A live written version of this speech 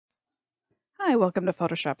Hi, welcome to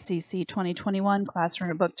Photoshop CC 2021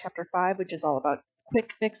 Classroom Book Chapter 5, which is all about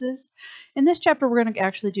quick fixes. In this chapter, we're going to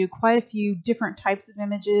actually do quite a few different types of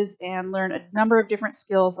images and learn a number of different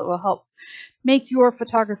skills that will help make your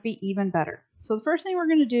photography even better. So the first thing we're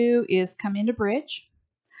going to do is come into Bridge.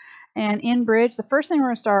 And in Bridge, the first thing we're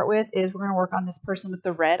going to start with is we're going to work on this person with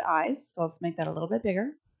the red eyes. So let's make that a little bit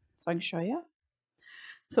bigger so I can show you.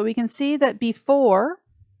 So we can see that before,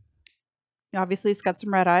 obviously, it's got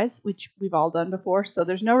some red eyes, which we've all done before, so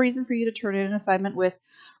there's no reason for you to turn in an assignment with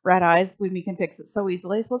red eyes when we can fix it so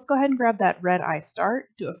easily. So let's go ahead and grab that red eye start,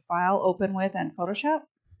 do a file, open with, and Photoshop.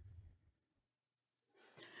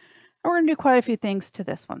 And we're going to do quite a few things to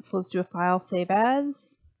this one. So let's do a file, save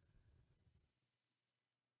as,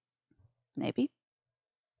 maybe.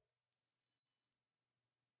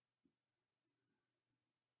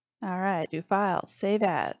 All right, do file, save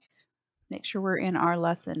as. Make sure we're in our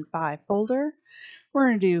lesson 5 folder. We're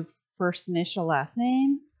going to do first initial, last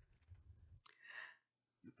name,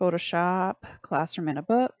 Photoshop, classroom in a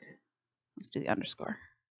book. Let's do the underscore.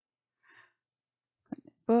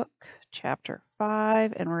 Book, chapter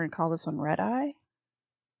 5, and we're going to call this one Red Eye.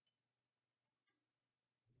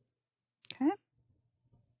 Okay.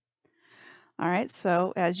 All right,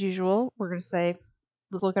 so as usual, we're going to say,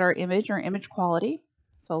 let's look at our image quality.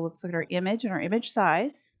 So let's look at our image and our image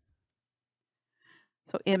size.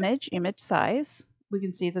 So image size. We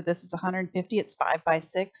can see that this is 150, it's 5 by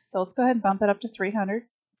 6. So let's go ahead and bump it up to 300,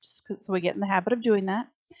 just so we get in the habit of doing that.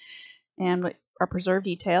 And our preserve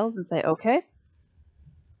details and say OK.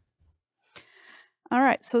 All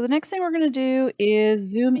right, so the next thing we're going to do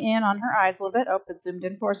is zoom in on her eyes a little bit. Oh, it's zoomed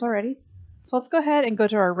in for us already. So let's go ahead and go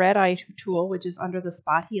to our red eye tool, which is under the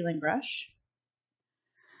spot healing brush.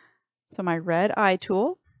 So my red eye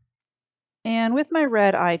tool. And with my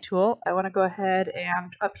red eye tool, I want to go ahead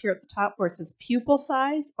and up here at the top where it says pupil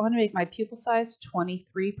size, I want to make my pupil size 23%.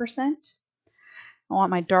 I want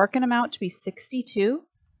my darken amount to be 62.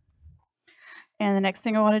 And the next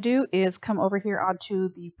thing I want to do is come over here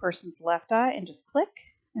onto the person's left eye and just click.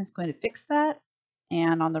 And it's going to fix that.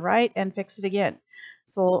 And on the right and fix it again.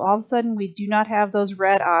 So all of a sudden we do not have those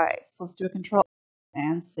red eyes. So let's do a control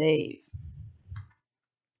and save.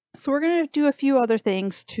 So we're going to do a few other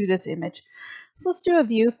things to this image. So let's do a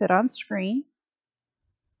view fit on screen.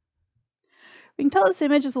 We can tell this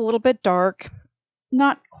image is a little bit dark,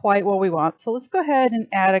 not quite what we want. So let's go ahead and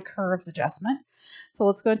add a curves adjustment. So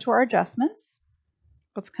let's go into our adjustments.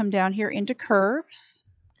 Let's come down here into curves.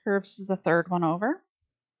 Curves is the third one over.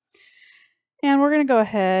 And we're going to go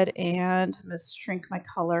ahead and I'm going to shrink my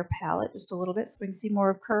color palette just a little bit so we can see more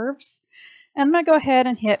of curves. And I'm going to go ahead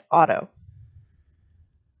and hit auto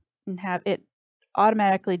and have it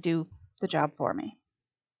automatically do the job for me.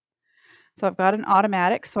 So I've got an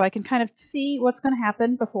automatic, so I can kind of see what's going to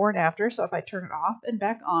happen before and after. So if I turn it off and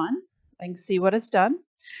back on, I can see what it's done.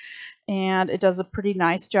 And it does a pretty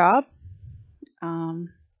nice job.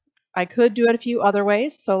 I could do it a few other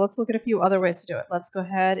ways, so let's look at a few other ways to do it. Let's go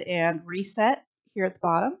ahead and reset here at the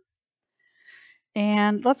bottom.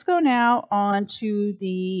 And let's go now on to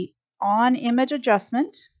the on image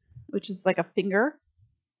adjustment, which is like a finger.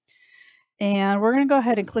 And we're going to go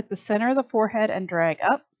ahead and click the center of the forehead and drag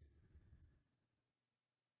up.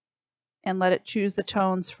 And let it choose the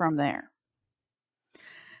tones from there.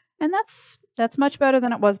 And that's much better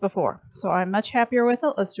than it was before. So I'm much happier with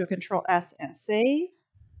it. Let's do a Control S and save.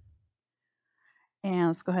 And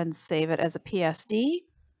let's go ahead and save it as a PSD.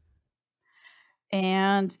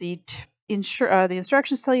 And the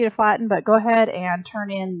instructions tell you to flatten, but go ahead and turn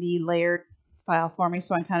in the layered file for me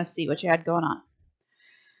so I can kind of see what you had going on.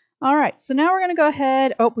 All right, so now we're going to go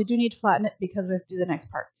ahead. Oh, we do need to flatten it because we have to do the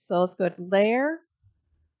next part. So let's go to Layer.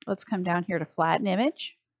 Let's come down here to Flatten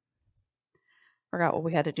Image. Forgot what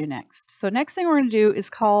we had to do next. So next thing we're going to do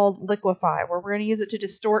is called Liquify, where we're going to use it to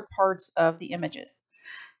distort parts of the images.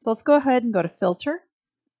 So let's go ahead and go to Filter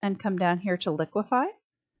and come down here to Liquify.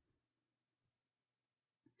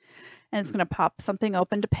 And it's going to pop something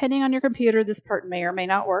open. Depending on your computer, this part may or may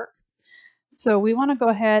not work. So we want to go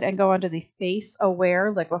ahead and go onto the Face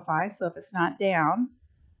Aware Liquify. So if it's not down,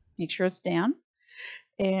 make sure it's down.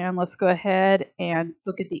 And let's go ahead and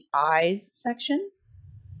look at the Eyes section.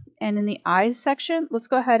 And in the eyes section, let's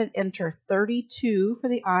go ahead and enter 32 for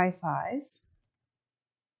the eye size.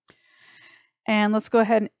 And let's go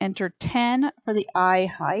ahead and enter 10 for the eye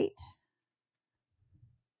height.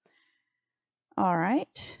 All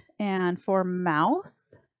right. And for mouth,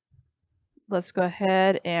 let's go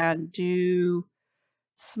ahead and do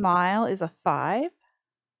smile is a 5.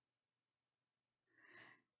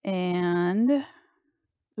 And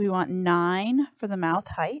we want 9 for the mouth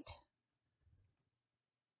height.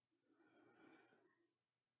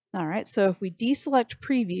 All right, so if we deselect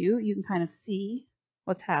preview, you can kind of see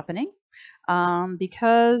what's happening.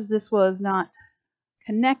 Because this was not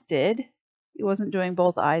connected, it wasn't doing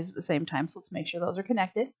both eyes at the same time, so let's make sure those are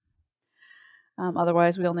connected.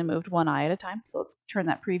 Otherwise, we only moved one eye at a time, so let's turn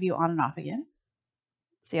that preview on and off again.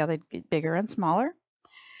 See how they get bigger and smaller.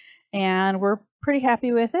 And we're pretty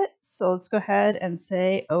happy with it, so let's go ahead and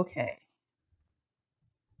say OK.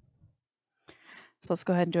 So let's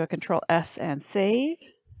go ahead and do a Control S and save.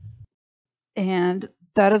 And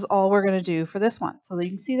that is all we're going to do for this one. So you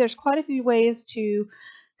can see there's quite a few ways to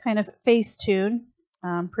kind of face tune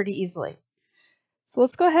pretty easily. So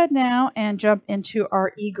let's go ahead now and jump into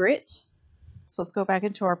our egret. So let's go back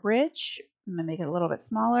into our bridge. I'm going to make it a little bit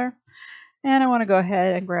smaller. And I want to go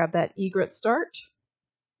ahead and grab that egret start.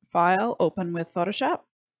 File, open with Photoshop.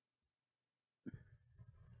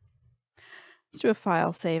 Let's do a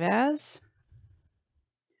file, save as.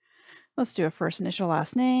 Let's do a first initial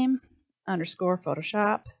last name, underscore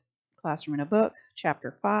Photoshop, classroom in a book,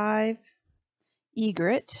 chapter 5,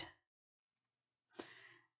 egret.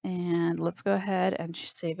 And let's go ahead and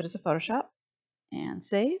save it as a Photoshop and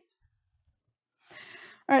save.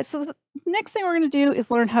 All right, so the next thing we're going to do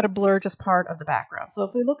is learn how to blur just part of the background. So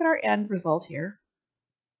if we look at our end result here,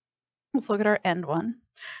 let's look at our end one.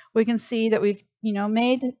 We can see that we've,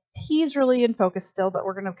 he's really in focus still, but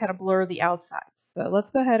we're going to kind of blur the outsides. So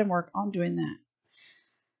let's go ahead and work on doing that.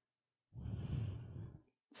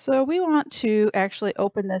 So we want to actually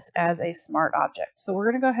open this as a smart object. So we're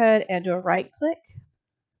going to go ahead and do a right click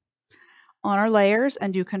on our layers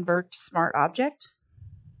and do convert to smart object.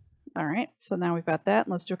 All right, so now we've got that.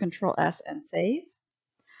 Let's do a Control S and save.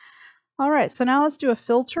 All right, so now let's do a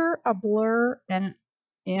filter, a blur,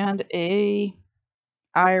 and a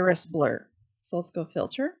iris blur. So let's go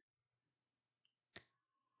filter.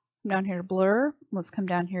 Come down here to blur. Let's come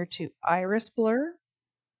down here to iris blur.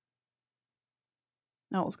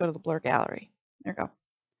 No, let's go to the blur gallery. There we go.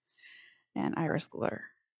 And iris blur.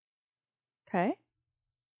 Okay.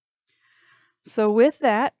 So with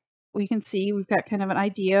that, we can see we've got kind of an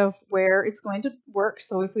idea of where it's going to work.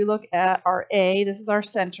 So if we look at our A, this is our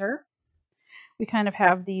center. We kind of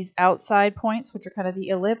have these outside points, which are kind of the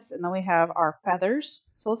ellipse, and then we have our feathers.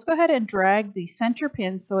 So let's go ahead and drag the center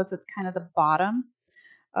pin so it's at kind of the bottom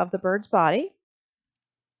of the bird's body.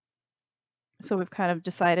 So we've kind of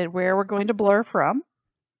decided where we're going to blur from.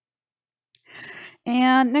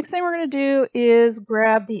 And next thing we're going to do is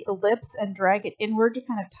grab the ellipse and drag it inward to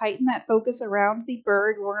kind of tighten that focus around the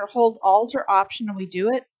bird. We're going to hold Alt or Option when we do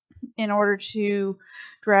it in order to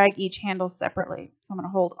drag each handle separately. So I'm going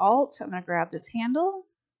to hold Alt. I'm going to grab this handle.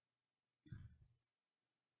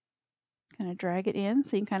 Kind of drag it in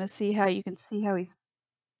so you can kind of see how his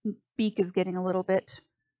beak is getting a little bit.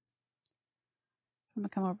 So I'm going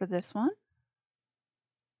to come over this one.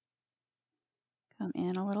 Come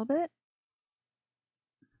in a little bit.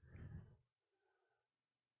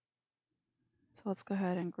 So let's go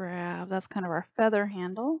ahead and grab, that's kind of our feather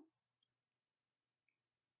handle.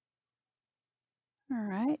 All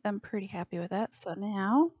right, I'm pretty happy with that. So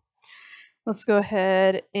now let's go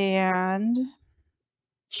ahead and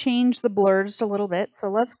change the blur just a little bit. So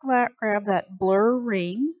let's grab that blur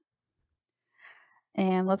ring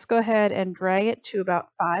and let's go ahead and drag it to about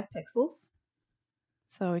 5 pixels.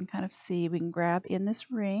 So we can kind of see, we can grab in this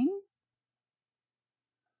ring.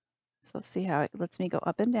 So see how it lets me go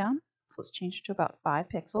up and down. So let's change it to about 5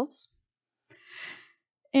 pixels.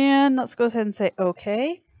 And let's go ahead and say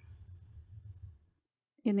OK.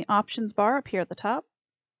 In the options bar up here at the top.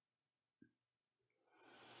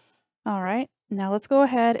 All right, now let's go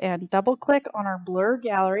ahead and double click on our blur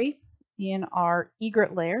gallery in our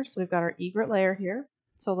egret layer. So we've got our egret layer here.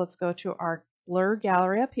 So let's go to our blur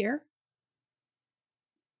gallery up here.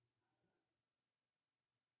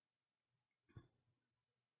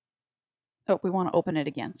 Oh, we want to open it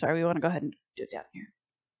again. Sorry, we want to go ahead and do it down here.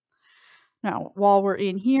 Now, while we're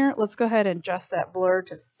in here, let's go ahead and adjust that blur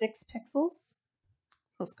to 6 pixels.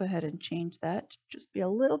 Let's go ahead and change that to just be a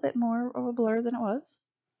little bit more of a blur than it was.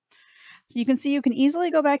 So you can see you can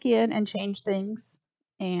easily go back in and change things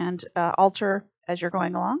and alter as you're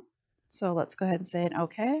going along. So let's go ahead and say an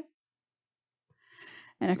OK.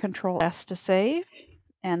 And a Control S to save.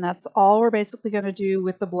 And that's all we're basically going to do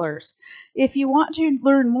with the blurs. If you want to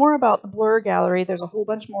learn more about the blur gallery, there's a whole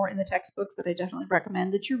bunch more in the textbooks that I definitely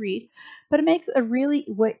recommend that you read. But it makes a really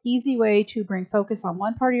easy way to bring focus on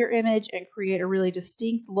one part of your image and create a really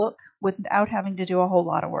distinct look without having to do a whole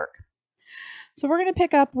lot of work. So we're going to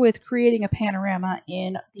pick up with creating a panorama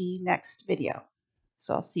in the next video.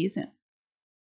 So I'll see you soon.